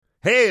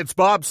Hey, it's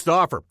Bob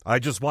Stauffer. I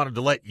just wanted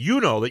to let you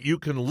know that you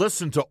can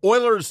listen to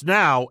Oilers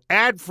Now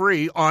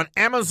ad-free on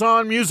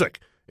Amazon Music,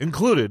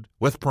 included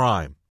with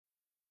Prime.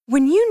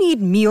 When you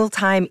need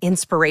mealtime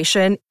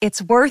inspiration,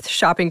 it's worth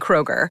shopping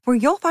Kroger, where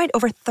you'll find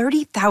over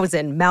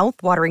 30,000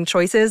 mouth-watering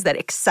choices that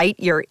excite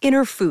your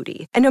inner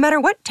foodie. And no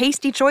matter what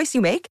tasty choice you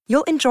make,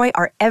 you'll enjoy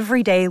our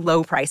everyday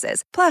low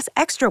prices, plus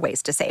extra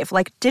ways to save,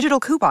 like digital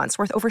coupons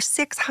worth over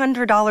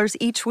 $600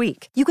 each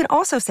week. You can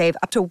also save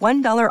up to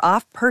 $1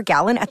 off per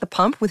gallon at the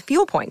pump with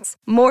fuel points.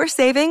 More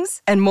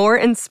savings and more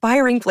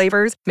inspiring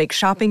flavors make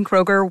shopping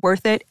Kroger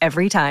worth it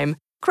every time.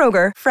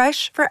 Kroger,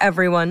 fresh for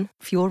everyone.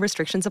 Fuel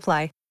restrictions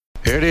apply.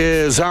 It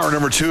is hour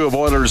number 2 of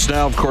Oilers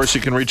Now. Of course, you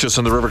can reach us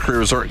on the River Cree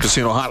Resort and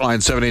Casino hotline,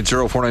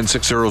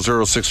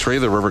 780-496-0063.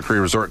 The River Cree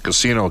Resort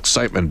Casino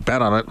excitement,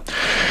 bet on it.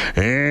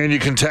 And you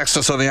can text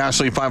us on the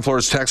Ashley Fine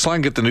Floors text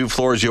line. Get the new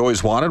floors you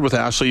always wanted with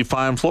Ashley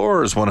Fine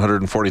Floors,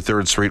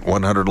 143rd Street,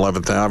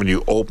 111th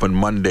Avenue, open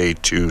Monday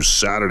to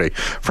Saturday.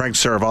 Frank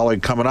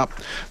Seravalli coming up.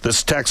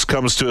 This text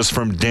comes to us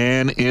from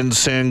Dan in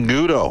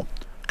Sangudo.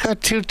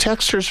 Got 2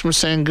 texters from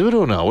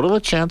Sangudo now. What are the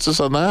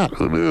chances on that?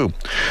 Who knew?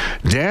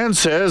 Dan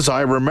says,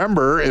 I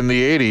remember in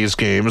the 80s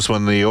games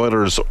when the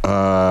Oilers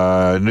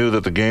knew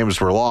that the games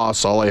were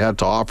lost, all they had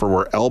to offer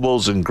were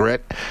elbows and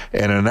grit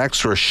and an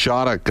extra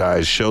shot at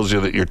guys. Shows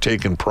you that you're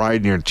taking pride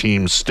in your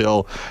team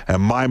still.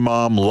 And my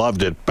mom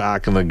loved it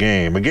back in the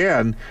game.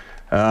 Again,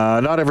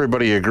 not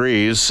everybody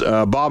agrees.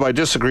 Bob, I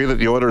disagree that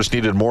the Oilers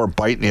needed more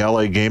bite in the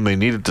LA game. They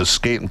needed to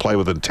skate and play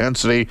with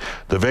intensity.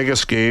 The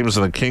Vegas games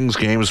and the Kings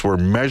games were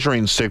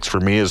measuring sticks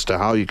for me as to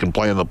how you can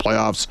play in the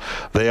playoffs.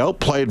 They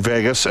outplayed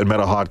Vegas and met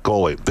a hot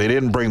goalie. They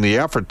didn't bring the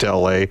effort to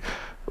LA.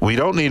 We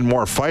don't need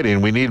more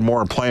fighting. We need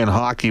more playing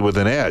hockey with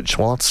an edge.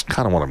 Well, that's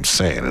kind of what I'm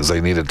saying, is they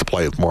needed to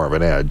play with more of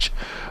an edge.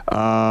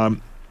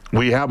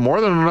 We have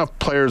more than enough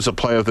players that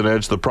play with an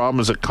edge. The problem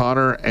is that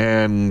Connor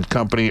and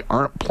company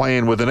aren't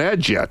playing with an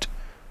edge yet.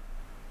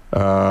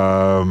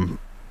 That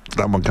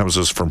one comes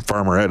to us from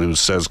Farmer Ed, who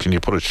says, can you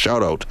put a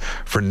shout out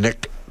for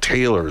Nick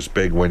Taylor's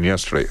big win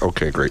yesterday?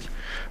 Okay, great.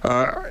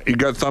 You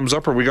got thumbs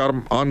up, or we got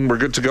them on? We're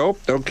good to go?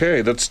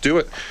 Okay, let's do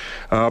it.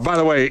 By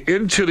the way,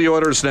 into the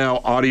Oilers Now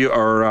audio,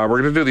 or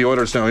we're going to do the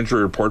Oilers Now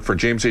injury report for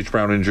James H.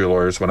 Brown Injury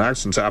Lawyers. When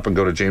accidents happen,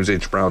 go to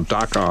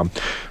jameshbrown.com.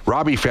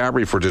 Robbie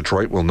Fabry for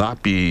Detroit will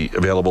not be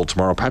available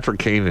tomorrow. Patrick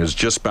Kane is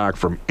just back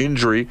from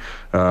injury.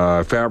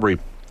 Fabry,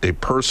 a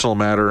personal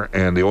matter,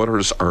 and the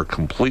Oilers are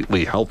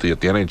completely healthy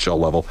at the NHL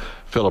level.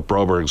 Philip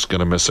Broberg's going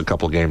to miss a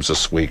couple games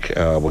this week.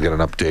 We'll get an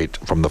update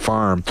from the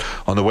farm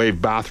on the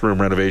Wave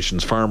Bathroom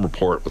Renovations Farm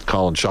Report with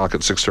Colin Schock at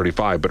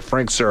 6:35. But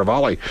Frank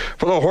Seravalli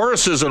for the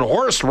horses and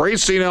horse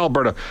racing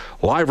Alberta.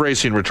 Live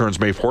racing returns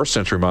May 4th,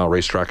 Century Mile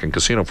Racetrack and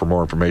Casino. For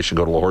more information,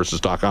 go to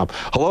thehorses.com.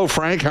 Hello,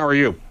 Frank. How are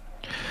you?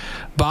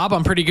 Bob,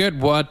 I'm pretty good.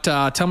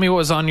 Tell me what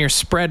was on your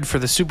spread for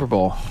the Super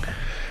Bowl.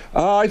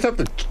 I thought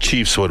the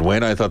Chiefs would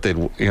win. I thought they'd,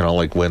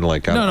 win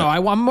like...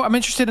 I'm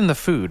interested in the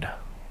food.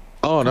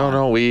 Oh,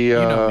 no. We,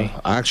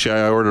 actually,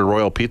 I ordered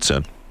Royal Pizza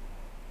in.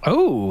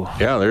 Oh.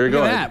 Yeah, there you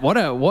go. At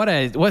that.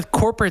 What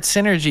corporate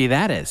synergy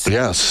that is.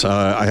 Yes.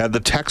 I had the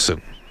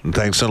Texan.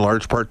 Thanks in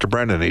large part to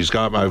Brendan.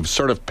 I've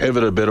sort of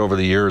pivoted a bit over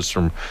the years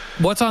from...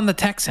 What's on the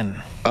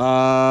Texan?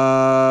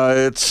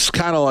 It's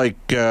kind of like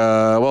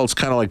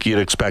you'd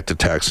expect a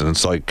Texan.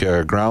 It's like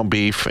ground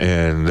beef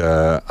and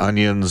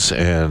onions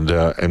and,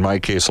 in my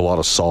case, a lot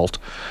of salt.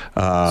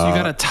 So you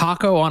got a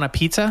taco on a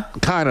pizza?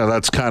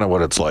 That's kind of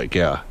what it's like,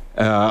 yeah.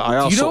 Do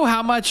you know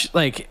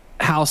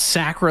how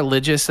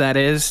sacrilegious that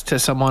is to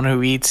someone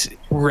who eats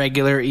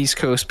regular East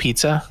Coast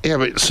pizza? Yeah,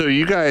 but so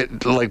you got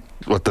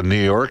the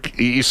New York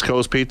East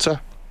Coast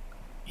pizza?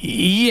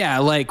 Yeah,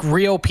 like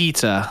real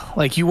pizza.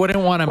 Like you wouldn't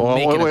want to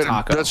make it a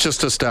taco. Let's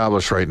just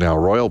establish right now,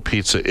 Royal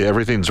Pizza,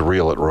 everything's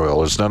real at Royal.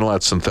 There's none of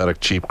that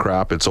synthetic cheap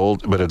crap. It's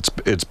old, but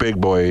it's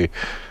big boy.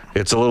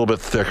 It's a little bit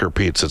thicker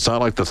pizza. It's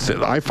not like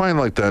I find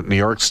like that New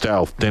York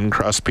style thin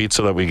crust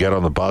pizza that we get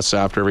on the bus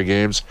after every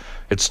games.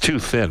 It's too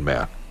thin,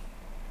 man.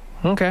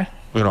 Okay.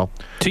 To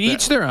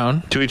each their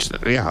own.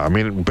 Yeah. I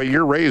mean, but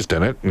you're raised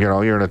in it.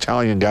 You're an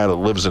Italian guy that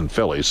lives in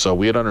Philly, so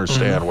we'd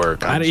understand where it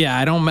comes.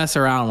 I don't mess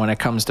around when it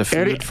comes to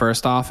food,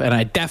 first off, and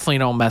I definitely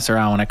don't mess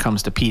around when it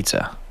comes to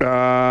pizza.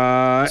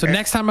 So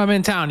next time I'm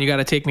in town, you got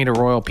to take me to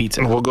Royal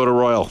Pizza. We'll go to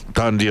Royal.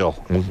 Done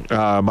deal.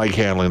 Mike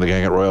Hanley, the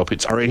gang at Royal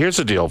Pizza. All right, here's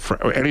the deal.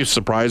 Any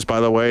surprise, by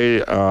the way?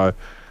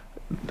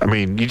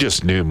 You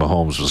just knew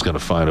Mahomes was going to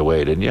find a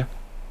way, didn't you?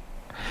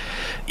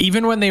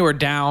 Even when they were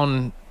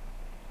down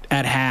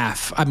at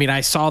half.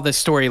 I saw this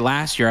story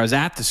last year. I was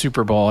at the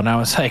Super Bowl, and I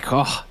was like,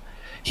 oh,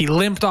 he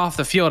limped off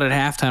the field at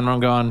halftime. And I'm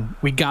going,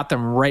 we got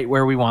them right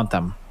where we want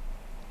them,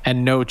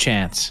 and no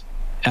chance.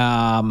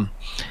 I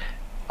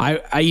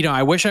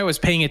wish I was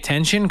paying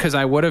attention because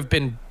I would have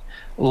been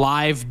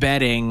live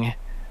betting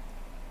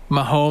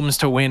Mahomes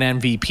to win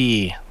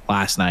MVP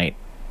last night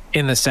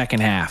in the second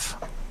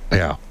half.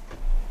 Yeah.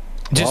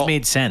 Just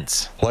made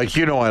sense.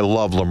 I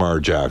love Lamar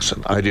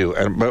Jackson. I do.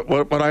 But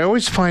what I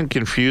always find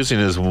confusing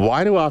is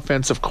why do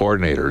offensive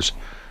coordinators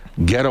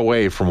get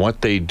away from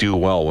what they do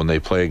well when they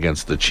play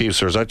against the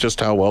Chiefs? Or is that just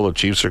how well the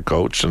Chiefs are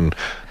coached? And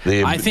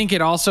I think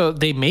it also,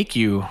 they make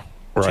you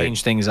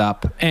change things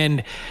up.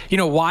 And,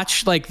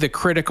 watch like the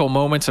critical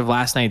moments of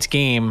last night's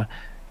game,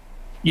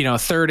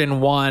 3rd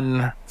and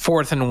 1,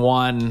 4th and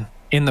 1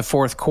 in the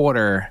fourth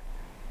quarter.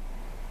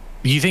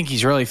 You think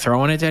he's really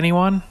throwing it to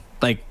anyone?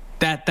 Like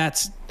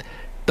that's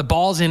the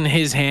ball's in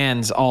his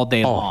hands all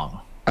day long.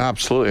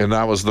 Absolutely. And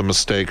that was the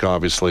mistake,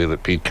 obviously,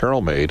 that Pete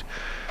Carroll made.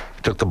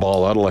 Took the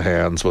ball out of the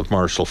hands with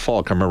Marshall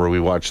Faulk. I remember we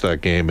watched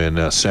that game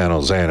in San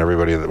Jose, and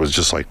everybody that was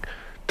just like,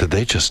 did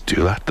they just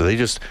do that?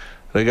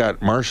 They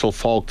got Marshall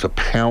Faulk to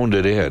pound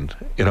it in,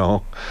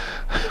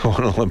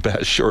 one of the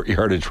best short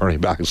yardage running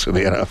backs in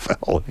the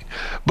NFL.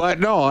 But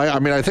no,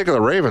 I think of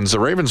the Ravens. The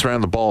Ravens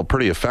ran the ball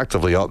pretty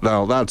effectively.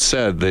 Now, that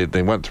said,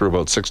 they went through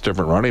about 6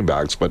 different running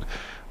backs, but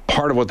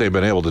part of what they've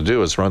been able to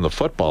do is run the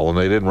football, and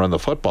they didn't run the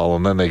football,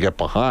 and then they get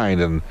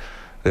behind, and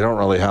they don't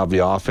really have the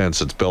offense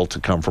that's built to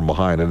come from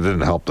behind. And it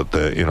didn't help that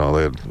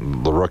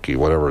the rookie,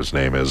 whatever his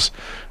name is,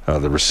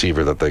 the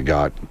receiver that they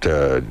got,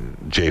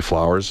 Jay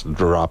Flowers,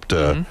 dropped.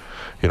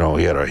 He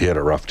had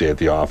a rough day at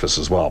the office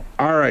as well.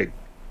 All right,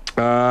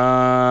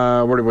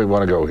 where do we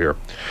want to go here?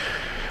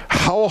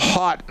 How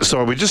hot?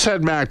 So we just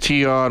had Mac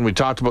T on. We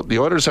talked about the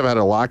Oilers have had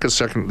a lack of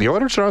second. The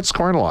Oilers are not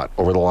scoring a lot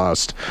over the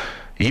last,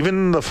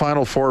 even the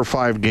final 4 or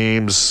 5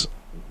 games.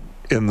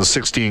 In the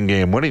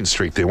 16-game winning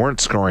streak, they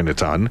weren't scoring a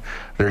ton.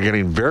 They're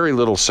getting very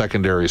little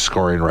secondary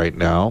scoring right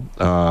now.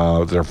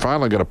 They're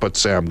finally going to put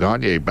Sam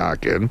Gagner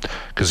back in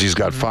because he's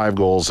got 5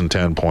 goals and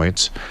 10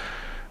 points.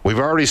 We've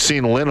already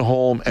seen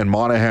Lindholm and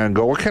Monahan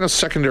go. What kind of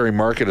secondary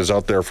market is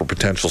out there for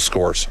potential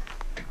scores?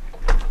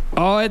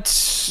 Oh, I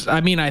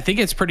think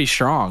it's pretty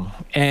strong.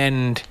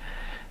 And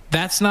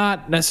that's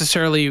not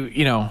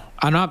necessarily,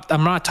 I'm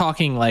not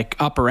talking like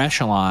upper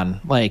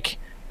echelon, like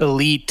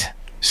elite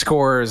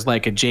scorers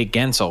like a Jake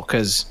Gensel,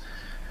 because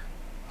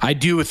I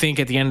do think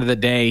at the end of the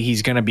day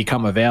he's going to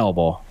become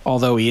available,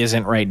 although he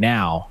isn't right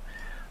now.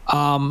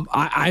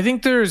 I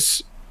think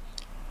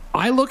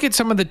I look at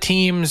some of the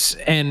teams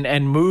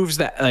and moves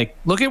that, like,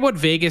 look at what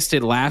Vegas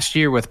did last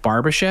year with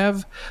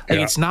Barbashev.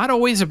 It's not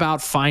always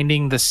about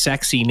finding the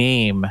sexy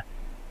name.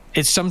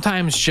 It's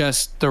sometimes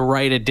just the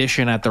right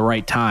addition at the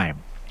right time.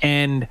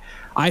 And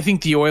I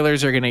think the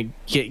Oilers are going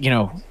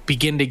to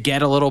begin to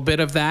get a little bit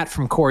of that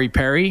from Corey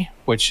Perry,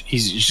 which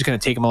he's just going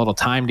to take him a little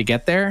time to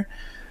get there.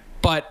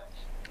 But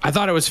I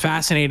thought it was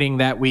fascinating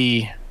that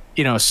we,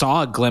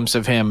 saw a glimpse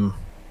of him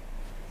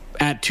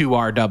at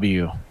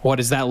 2RW. What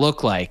does that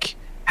look like?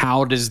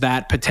 How does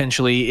that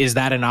potentially, is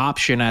that an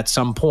option at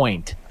some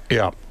point?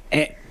 Yeah.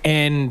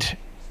 And,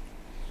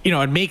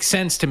 it makes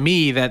sense to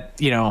me that,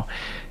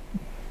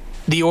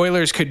 the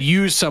Oilers could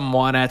use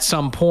someone at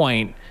some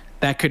point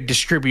that could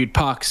distribute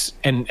pucks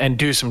and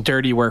do some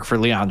dirty work for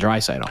Leon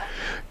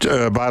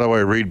Draisaitl. By the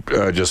way, Reed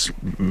just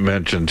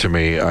mentioned to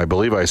me, I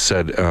believe I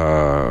said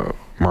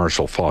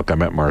Marshall Faulk. I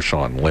meant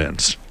Marshall and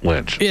Lynch.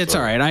 It's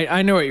all right.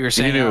 I know what you were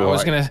saying.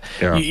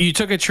 You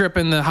took a trip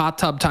in the hot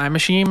tub time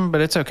machine, but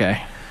it's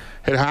okay.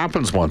 It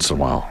happens once in a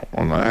while.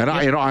 And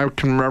I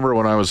can remember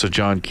when I was a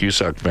John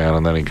Cusack fan,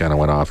 and then he kind of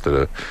went off to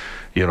the,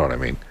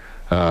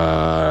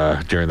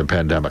 during the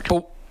pandemic.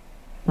 But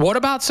what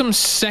about some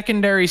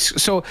secondary?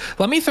 So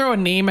let me throw a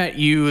name at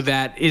you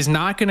that is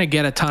not going to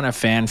get a ton of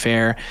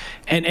fanfare.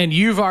 And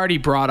you've already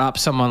brought up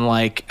someone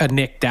like a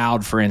Nick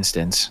Dowd, for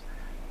instance.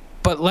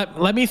 But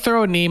let me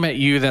throw a name at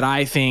you that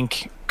I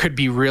think could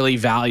be really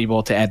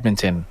valuable to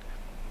Edmonton,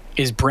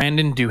 is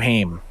Brandon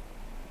Duhaime.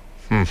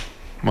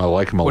 I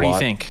like him a lot. What do you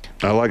think?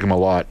 I like him a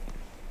lot.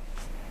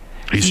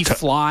 He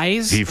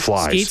flies. He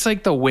flies. Skates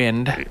like the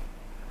wind.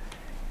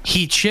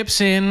 He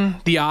chips in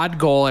the odd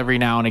goal every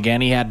now and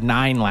again. He had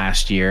 9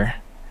 last year.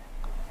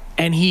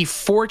 And he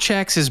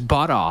forechecks his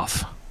butt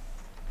off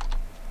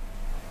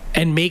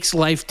and makes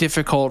life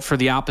difficult for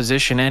the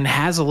opposition and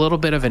has a little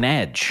bit of an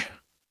edge.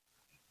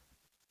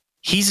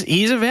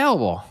 He's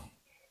available.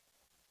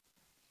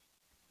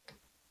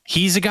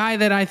 He's a guy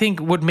that I think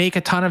would make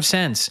a ton of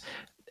sense.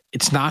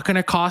 It's not going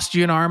to cost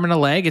you an arm and a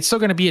leg. It's still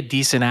going to be a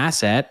decent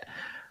asset.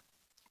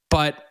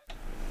 But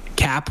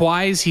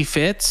cap-wise, he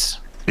fits.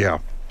 Yeah.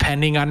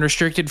 Pending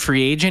unrestricted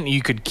free agent,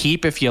 you could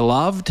keep if you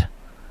loved.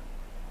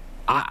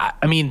 I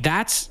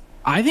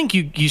think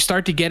you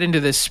start to get into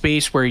this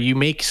space where you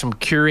make some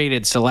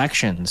curated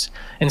selections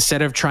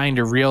instead of trying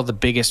to reel the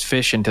biggest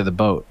fish into the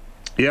boat.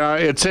 Yeah,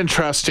 it's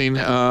interesting.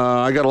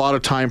 I got a lot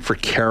of time for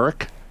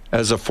Carrick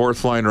as a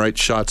 4th-line right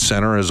shot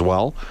center as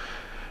well.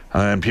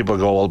 And people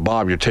go, well,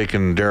 Bob, you're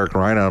taking Derek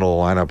Ryan out of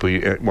the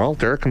lineup. Well,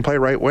 Derek can play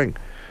right wing.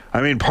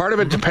 I mean, part of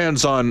it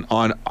depends on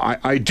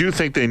I do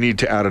think they need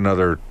to add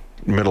another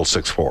middle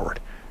 6 forward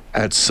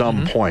at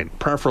some point,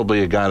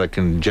 preferably a guy that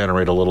can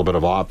generate a little bit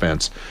of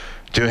offense.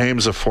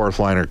 Duhaime's a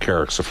 4th-liner,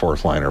 Carrick's a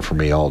 4th-liner for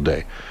me all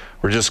day.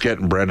 We're just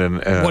getting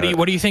Brendan.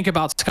 What do you think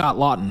about Scott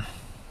Laughton?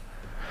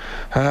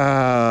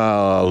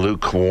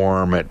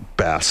 Lukewarm at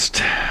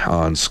best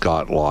on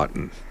Scott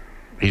Laughton.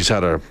 He's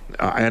had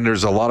and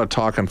there's a lot of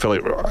talk in Philly.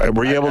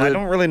 Were you able to? I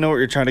don't really know what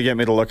you're trying to get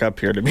me to look up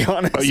here, to be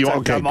honest.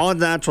 Okay. I'm on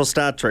natural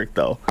stat trick,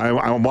 though. I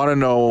want to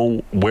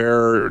know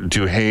where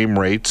Duhaime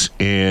rates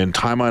in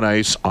time on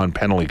ice on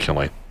penalty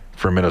killing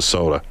for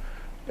Minnesota.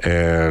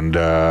 And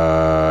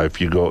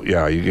if you go,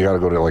 you got to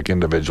go to like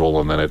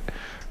individual, and then it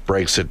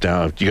breaks it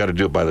down. You got to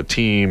do it by the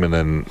team, and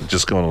then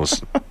just go on.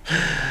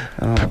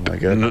 Oh my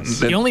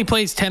goodness! He only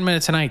plays 10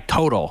 minutes a night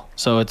total,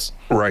 so it's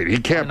right. He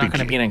can't not going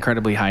to be an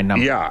incredibly high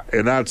number. Yeah,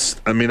 and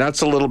that's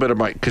a little bit of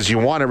because you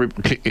want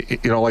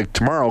like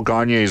tomorrow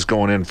Gagne is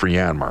going in for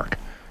Janmark.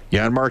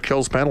 Janmark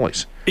kills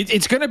penalties.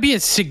 It's going to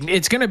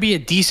be a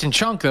decent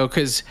chunk though,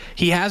 because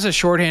he has a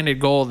shorthanded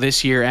goal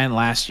this year and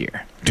last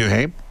year.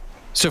 Duhaime?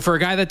 So for a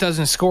guy that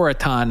doesn't score a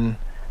ton,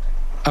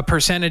 a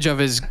percentage of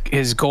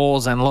his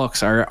goals and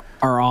looks are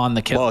on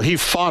the kill. Well, he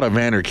fought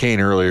Evander Kane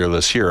earlier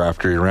this year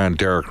after he ran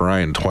Derek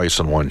Ryan twice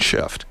in one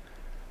shift,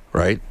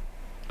 right?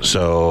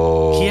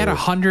 So he had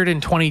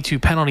 122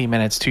 penalty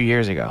minutes 2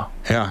 years ago.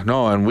 Yeah,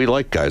 no, and we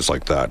like guys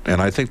like that,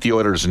 and I think the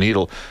Oilers need.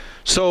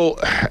 So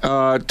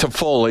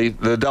Toffoli,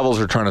 the Devils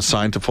are trying to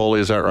sign Toffoli.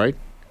 Is that right?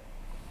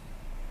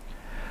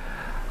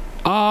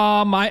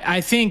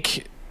 I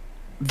think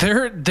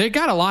they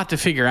got a lot to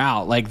figure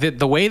out. Like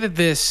the way that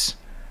this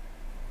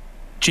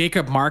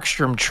Jacob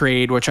Markstrom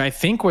trade, which I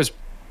think was,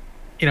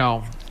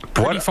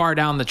 pretty far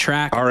down the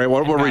track. All right,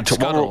 what were we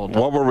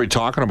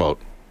talking about?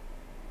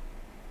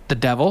 The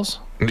Devils?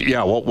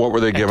 Yeah, what were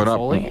they giving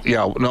up?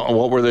 Yeah, no,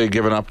 what were they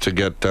giving up to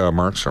get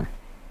Markstrom?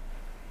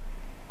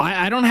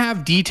 I don't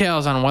have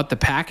details on what the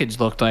package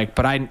looked like,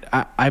 but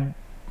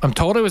I'm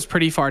told it was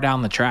pretty far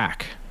down the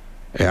track.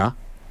 Yeah.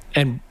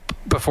 And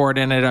before it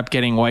ended up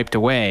getting wiped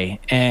away.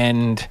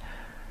 And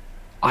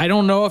I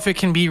don't know if it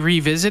can be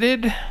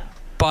revisited,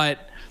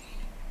 but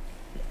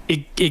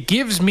it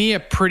gives me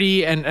a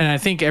pretty, and I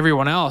think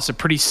everyone else, a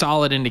pretty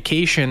solid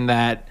indication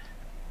that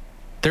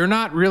they're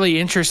not really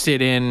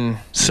interested in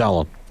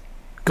selling,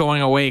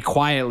 going away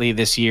quietly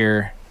this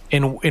year,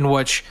 in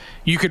which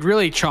you could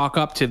really chalk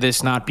up to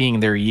this not being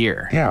their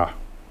year. Yeah.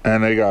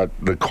 And they got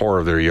the core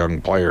of their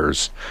young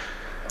players.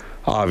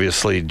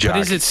 Obviously, Jack.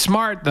 But is it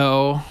smart,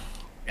 though,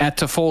 at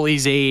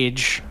Toffoli's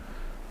age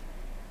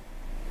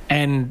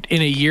and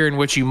in a year in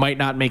which you might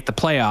not make the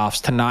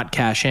playoffs, to not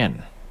cash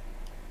in?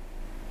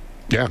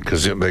 Yeah,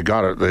 because they'd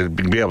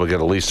be able to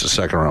get at least a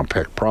second-round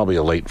pick, probably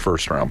a late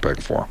first-round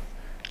pick for him.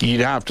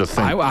 You'd have to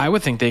think. I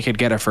would think they could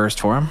get a first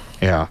for him.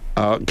 Yeah.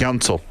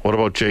 Gunsel. What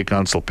about Jake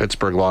Gunsel?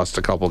 Pittsburgh lost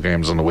a couple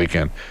games on the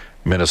weekend.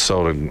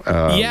 Minnesota.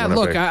 Winnipeg.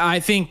 Look, I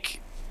think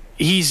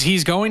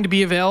he's going to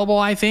be available.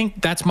 I think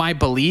that's my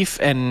belief,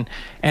 and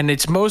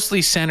it's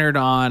mostly centered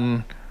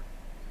on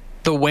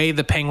the way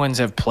the Penguins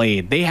have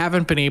played. They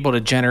haven't been able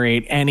to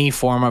generate any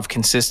form of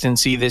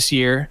consistency this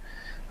year.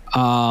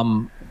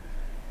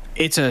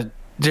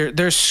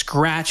 They're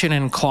scratching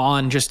and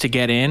clawing just to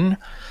get in.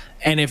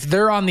 And if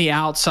they're on the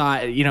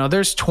outside,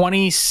 there's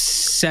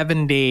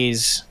 27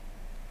 days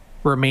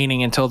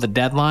remaining until the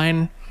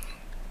deadline.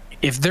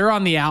 If they're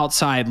on the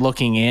outside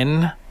looking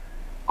in,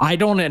 I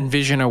don't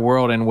envision a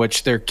world in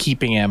which they're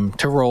keeping him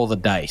to roll the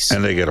dice.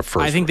 And they get a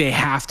first. I think they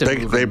have to.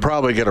 They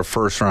probably get a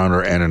first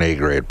rounder and an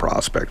A-grade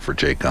prospect for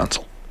Jake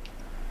Gunsel.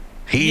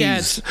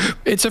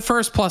 It's a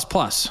first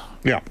plus.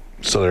 Yeah.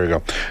 So there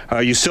you go.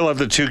 You still have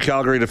the two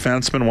Calgary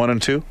defensemen, 1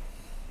 and 2?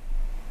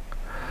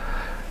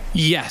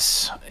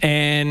 Yes.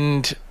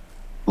 And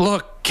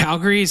look,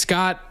 Calgary's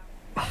they're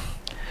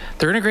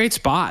in a great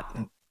spot.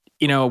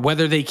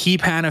 Whether they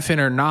keep Hanifin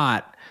or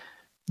not,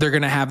 they're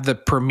going to have the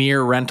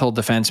premier rental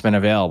defenseman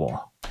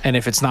available. And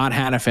if it's not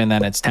Hanifin,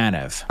 then it's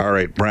Tanev. All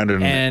right,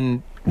 Brandon.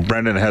 And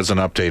Brendan has an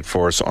update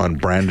for us on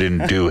Brandon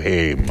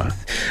Duhaime.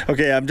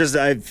 Okay,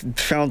 I've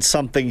found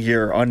something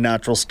here on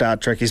Natural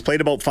Stat Trick. He's played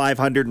about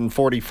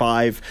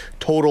 545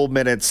 total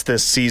minutes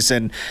this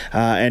season,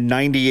 and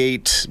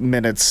 98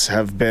 minutes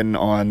have been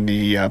on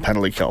the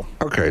penalty kill.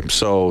 Okay,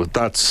 so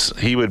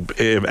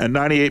at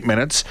 98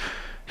 minutes,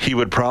 he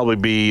would probably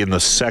be in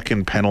the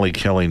second penalty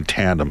killing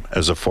tandem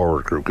as a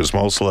forward group, because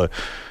most of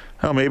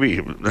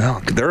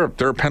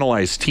they're a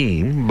penalized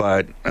team,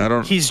 but I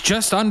don't. He's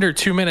just under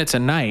 2 minutes a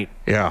night.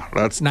 Yeah,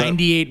 that's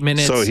 98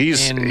 minutes. So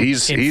he's in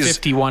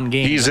 51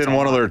 games. He's in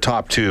one of their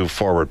top two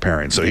forward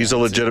pairings. So he's a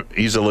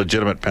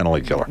legitimate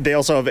penalty killer. They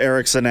also have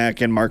Eric Sinek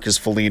and Marcus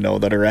Foligno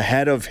that are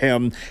ahead of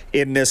him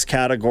in this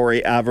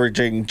category,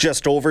 averaging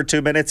just over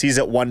 2 minutes. He's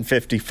at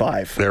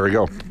 155. There we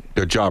go.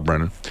 Good job,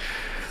 Brendan.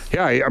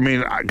 Yeah, I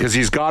mean, because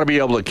he's got to be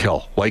able to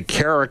kill. Like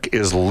Carrick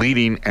is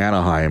leading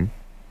Anaheim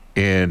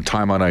in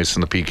time on ice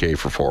in the PK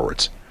for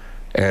forwards,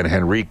 and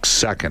Henrique's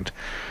second.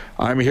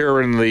 I'm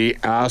hearing the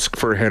ask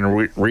for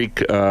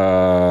Henrique,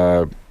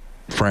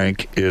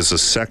 Frank, is a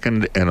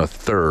second and a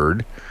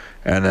third,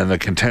 and then the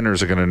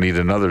contenders are going to need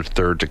another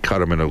third to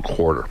cut him into a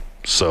quarter.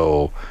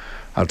 So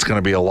that's going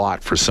to be a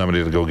lot for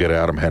somebody to go get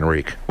Adam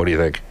Henrique. What do you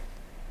think?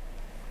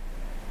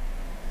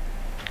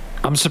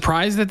 I'm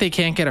surprised that they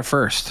can't get a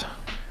first.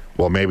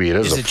 Well, maybe it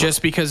is. Is it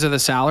just because of the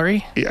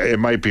salary? Yeah, it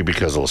might be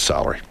because of the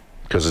salary.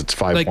 Because it's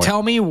 5.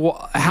 Tell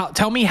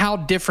me how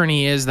different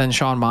he is than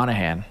Sean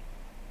Monahan.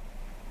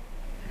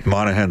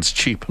 Monahan's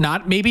cheap.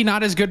 Maybe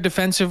not as good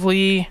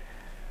defensively.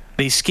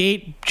 They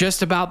skate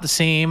just about the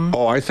same.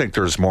 Oh, I think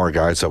there's more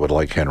guys that would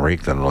like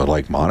Henrique than would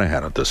like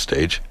Monahan at this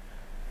stage.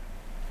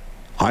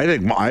 I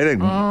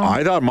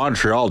thought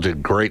Montreal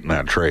did great in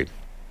that trade.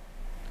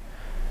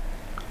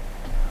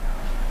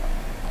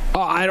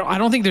 Oh, I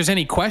don't think there's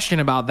any question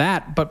about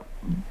that. But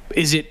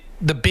is it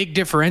the big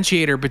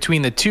differentiator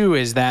between the two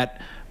is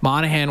that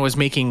Monahan was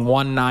making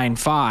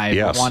 195,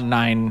 yes,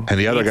 19, and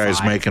the other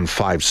guy's making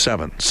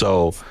 5.7.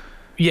 So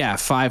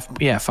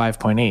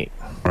 5.8.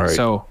 Right.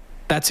 So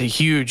that's a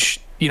huge,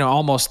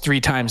 almost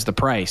 3 times the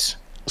price.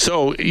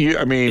 So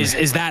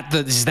is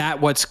that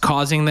what's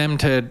causing them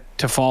to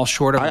fall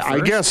short of?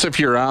 I guess if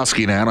you're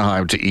asking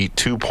Anaheim to eat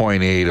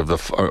 2.8 of the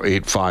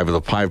 8.5 of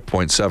the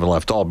 5.7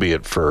 left,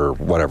 albeit for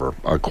whatever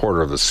a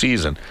quarter of the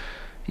season,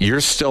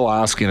 you're still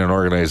asking an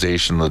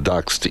organization, the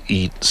Ducks, to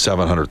eat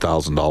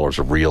 $700,000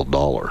 of real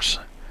dollars.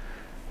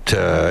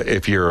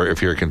 If you're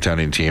a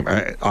contending team,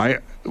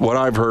 what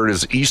I've heard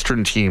is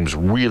Eastern teams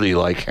really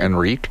like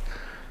Henrique.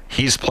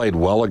 He's played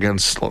well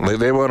against.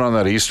 They went on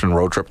that Eastern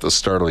road trip at the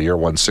start of the year,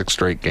 won 6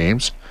 straight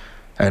games,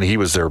 and he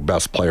was their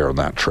best player on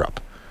that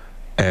trip.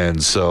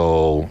 And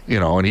so,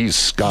 and he's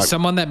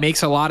someone that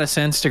makes a lot of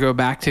sense to go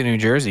back to New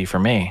Jersey for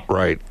me.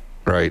 Right.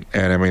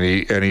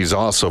 And he's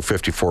also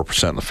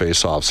 54% in the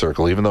face-off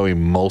circle, even though he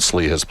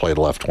mostly has played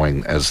left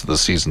wing as the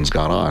season's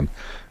gone on,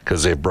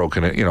 because they've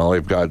broken it.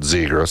 They've got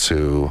Zegras,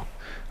 who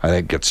I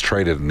think gets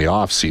traded in the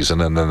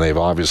offseason, and then they've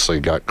obviously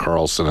got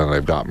Carlson and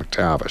they've got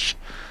McTavish.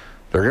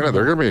 They're gonna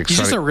be exciting. He's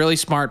just a really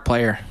smart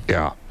player.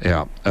 Yeah.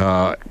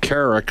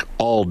 Carrick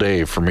all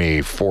day for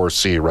me.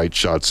 4C, right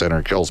shot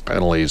center, kills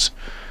penalties.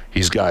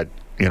 He's got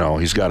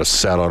a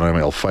set on him.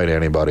 He'll fight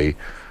anybody.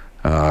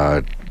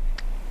 What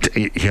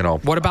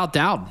about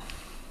Dowd?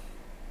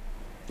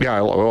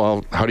 Yeah,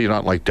 well, how do you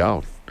not like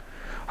Dowd?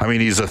 I mean,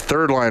 he's a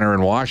third liner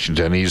in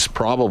Washington. He's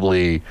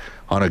probably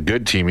on a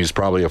good team. He's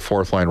probably a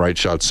fourth line right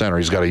shot center.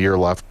 He's got a year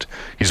left.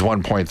 He's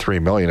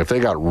 $1.3 million. If they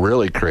got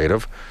really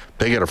creative,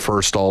 they get a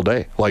first all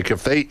day. Like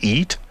if they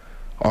eat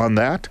on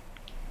that,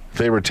 if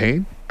they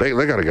retain, they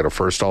got to get a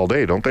first all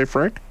day, don't they,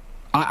 Frank?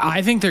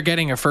 I think they're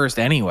getting a first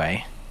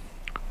anyway.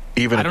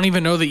 I don't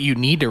even know that you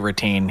need to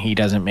retain. He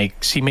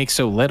makes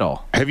so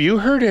little. Have you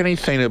heard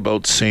anything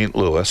about St.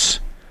 Louis?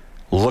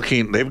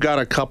 They've got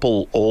a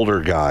couple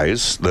older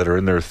guys that are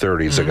in their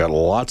 30s. They got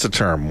lots of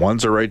term.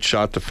 One's a right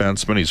shot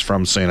defenseman. He's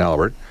from St.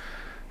 Albert.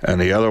 And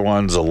the other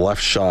one's a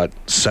left shot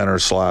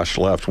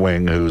center/left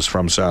wing who's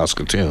from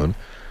Saskatoon.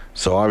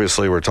 So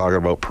obviously we're talking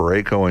about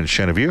Parayko and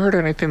Shen. Have you heard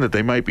anything that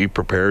they might be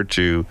prepared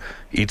to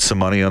eat some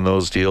money on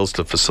those deals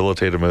to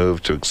facilitate a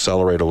move, to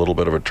accelerate a little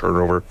bit of a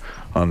turnover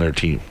on their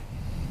team?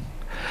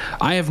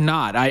 I have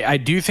not. I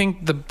do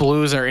think the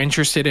Blues are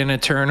interested in a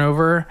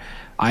turnover.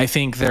 I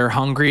think they're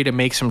hungry to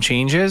make some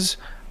changes.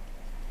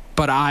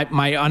 But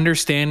my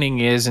understanding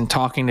is, in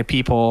talking to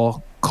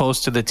people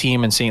close to the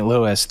team in St.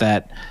 Louis,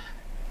 that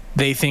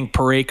they think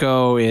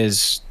Parayko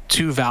is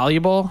too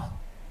valuable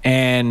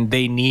and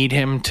they need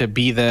him to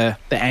be the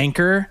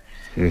anchor.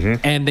 Mm-hmm.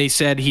 And they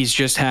said he's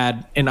just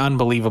had an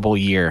unbelievable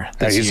year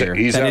this year.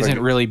 That isn't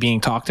really being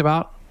talked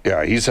about.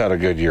 Yeah, he's had a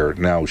good year.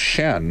 Now,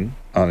 Shen,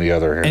 on the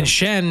other hand. And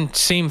Shen,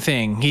 same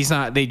thing. He's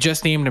not. They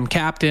just named him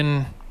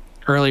captain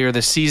earlier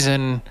this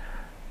season.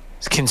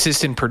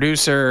 Consistent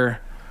producer,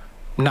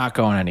 not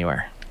going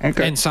anywhere.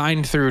 Okay. And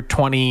signed through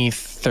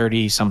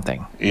 2030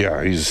 something.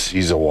 Yeah,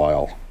 he's a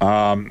while.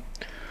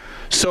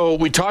 So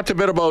we talked a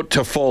bit about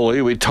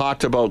Toffoli. We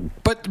talked about.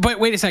 But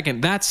wait a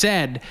second. That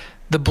said,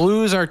 the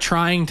Blues are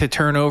trying to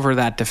turn over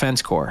that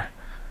defense core,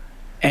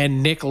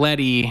 and Nick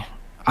Leddy,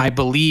 I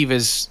believe,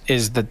 is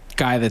the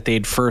guy that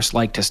they'd first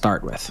like to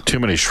start with. Too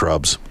many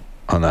shrubs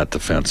on that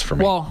defense for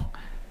me. Well,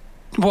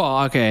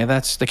 okay,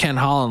 that's the Ken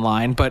Holland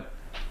line, but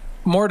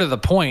more to the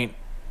point,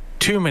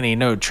 too many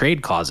no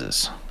trade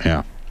clauses.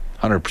 Yeah,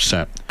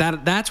 100%.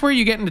 That's where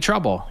you get into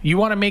trouble. You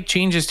want to make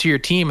changes to your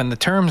team, and the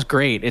term's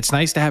great. It's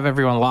nice to have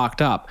everyone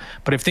locked up,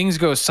 but if things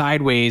go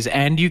sideways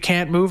and you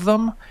can't move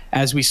them,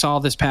 as we saw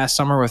this past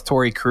summer with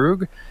Torrey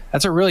Krug,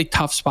 that's a really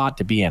tough spot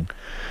to be in.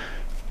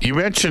 You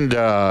mentioned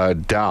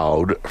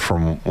Dowd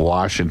from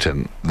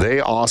Washington. They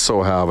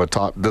also have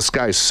this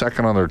guy's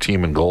second on their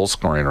team in goal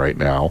scoring right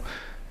now.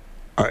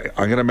 I'm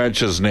going to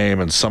mention his name,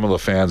 and some of the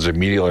fans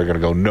immediately are going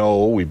to go,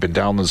 no, we've been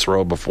down this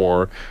road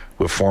before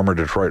with former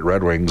Detroit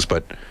Red Wings.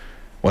 But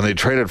when they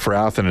traded for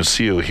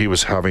Athanasiou, he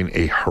was having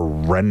a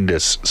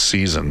horrendous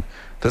season.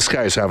 This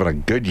guy's having a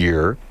good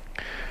year.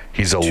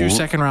 He's 2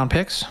 second-round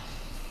picks?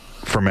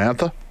 For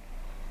Mantha?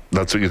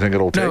 That's what you think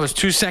it'll take? No, it was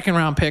 2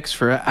 second-round picks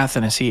for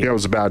Athanasiou. Yeah, it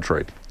was a bad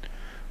trade.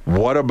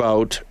 What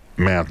about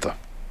Mantha?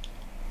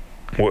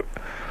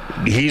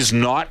 He's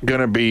not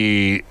going to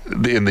be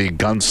in the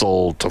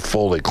Gunsel to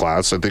Foley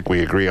class. I think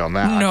we agree on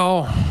that.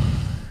 No.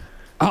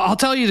 I'll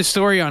tell you the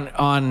story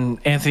on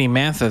Anthony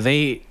Mantha.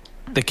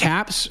 The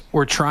Caps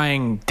were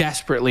trying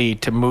desperately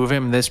to move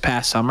him this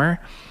past summer,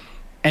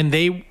 and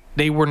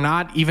they were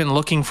not even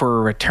looking for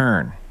a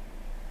return.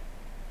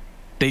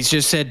 They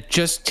just said,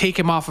 just take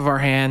him off of our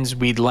hands.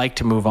 We'd like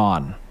to move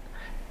on.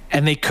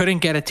 and they couldn't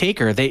get a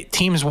taker.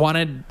 Teams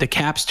wanted the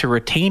Caps to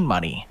retain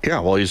money. Yeah,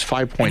 well, he's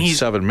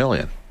 $5.7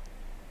 million.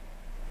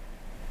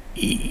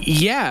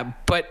 Yeah,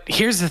 but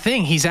here's the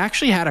thing. He's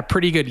actually had a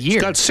pretty good year.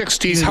 He's got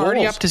 16 He's goals.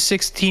 already up to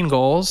 16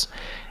 goals,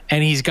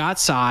 and he's got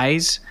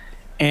size,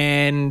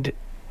 and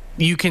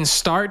you can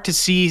start to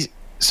see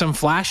some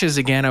flashes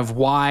again of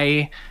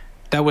why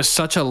that was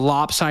such a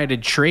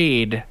lopsided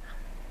trade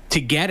to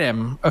get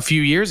him a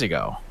few years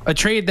ago. A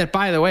trade that,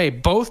 by the way,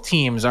 both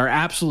teams are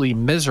absolutely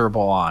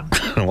miserable on.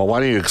 Well, why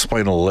don't you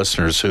explain to the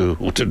listeners who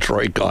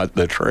Detroit got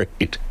the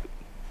trade?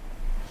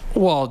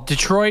 Well,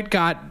 Detroit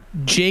got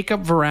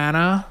Jacob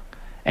Vrana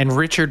and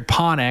Richard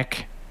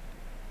Panik,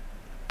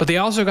 but they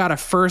also got a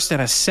first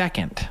and a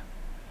second.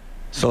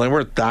 So they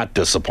weren't that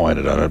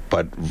disappointed on it,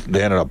 but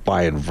they ended up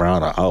buying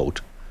Vrana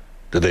out.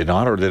 Did they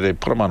not, or did they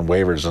put him on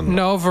waivers?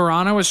 No,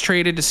 Vrana was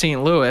traded to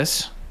St.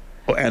 Louis.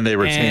 And they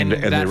retained...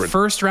 And that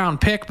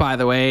first-round pick, by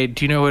the way,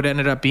 do you know who it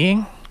ended up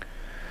being?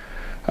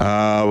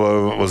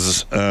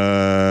 Let's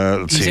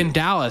He's see. in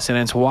Dallas, and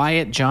it's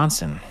Wyatt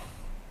Johnson.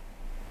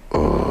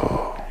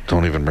 Oh,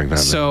 don't even bring that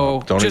So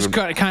up. Don't just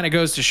even... kind of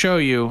goes to show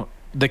you,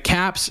 the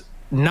Caps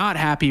not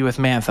happy with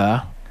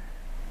Mantha,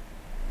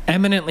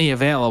 eminently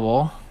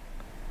available,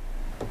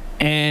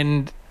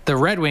 and the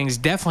Red Wings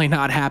definitely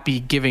not happy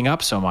giving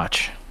up so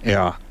much.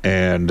 Yeah,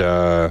 and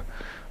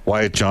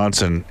Wyatt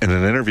Johnson, in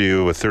an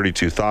interview with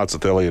 32 Thoughts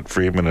with Elliot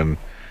Friedman and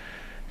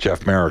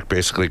Jeff Merrick,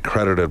 basically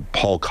credited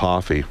Paul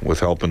Coffey with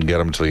helping get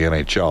him to the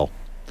NHL.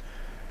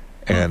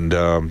 And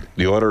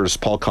the Oilers,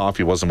 Paul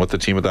Coffey wasn't with the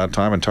team at that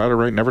time, and Tyler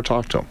Wright never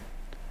talked to him.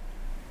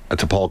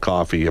 To Paul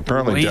Coffey,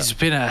 apparently... Well, he's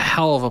been a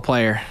hell of a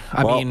player.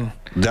 I mean,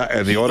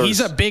 and the Oilers, he's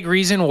a big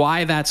reason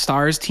why that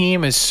Stars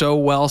team is so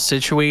well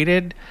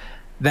situated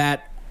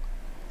that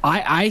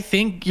I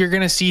think you're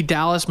going to see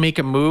Dallas make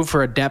a move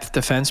for a depth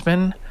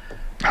defenseman.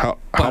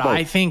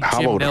 I think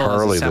Jim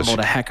Nill has assembled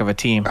a heck of a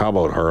team. How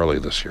about Harley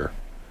this year?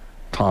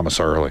 Thomas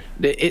Harley.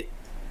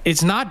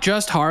 It's not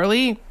just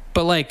Harley,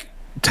 but like,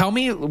 tell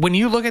me, when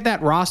you look at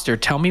that roster,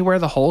 tell me where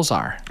the holes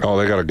are. Oh,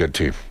 they got a good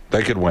team.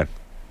 They could win.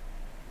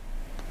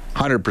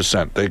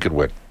 100%. They could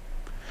win.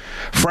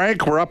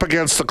 Frank, we're up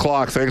against the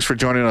clock. Thanks for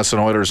joining us on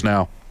Oilers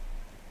Now.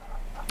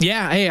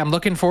 Yeah, hey, I'm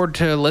looking forward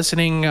to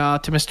listening to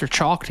Mr.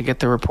 Chalk to get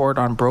the report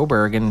on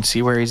Broberg and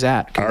see where he's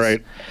at. All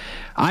right.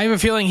 I have a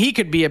feeling he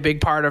could be a big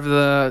part of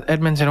the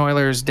Edmonton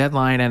Oilers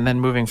deadline and then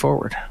moving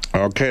forward.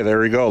 Okay, there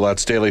we go.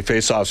 That's Daily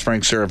Faceoff's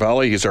Frank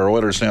Seravalli. He's our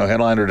Oilers Now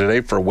headliner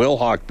today for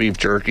Wilhauk Beef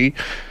Jerky.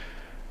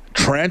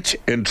 Trent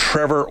and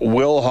Trevor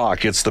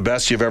Wilhauk. It's the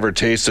best you've ever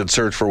tasted.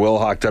 Search for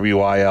Wilhauk,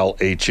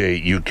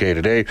 Wilhauk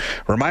today.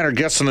 Reminder,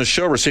 guests on the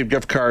show receive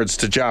gift cards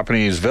to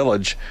Japanese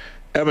Village,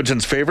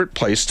 Edmonton's favorite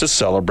place to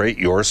celebrate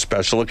your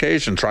special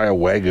occasion. Try a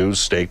Wagyu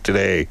steak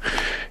today.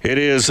 It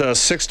is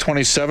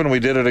 6:27. We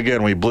did it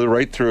again. We blew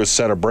right through a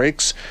set of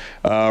breaks.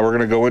 We're going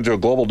to go into a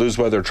global news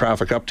weather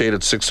traffic update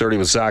at 6:30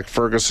 with Zach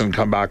Ferguson.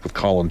 Come back with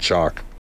Colin Chalk.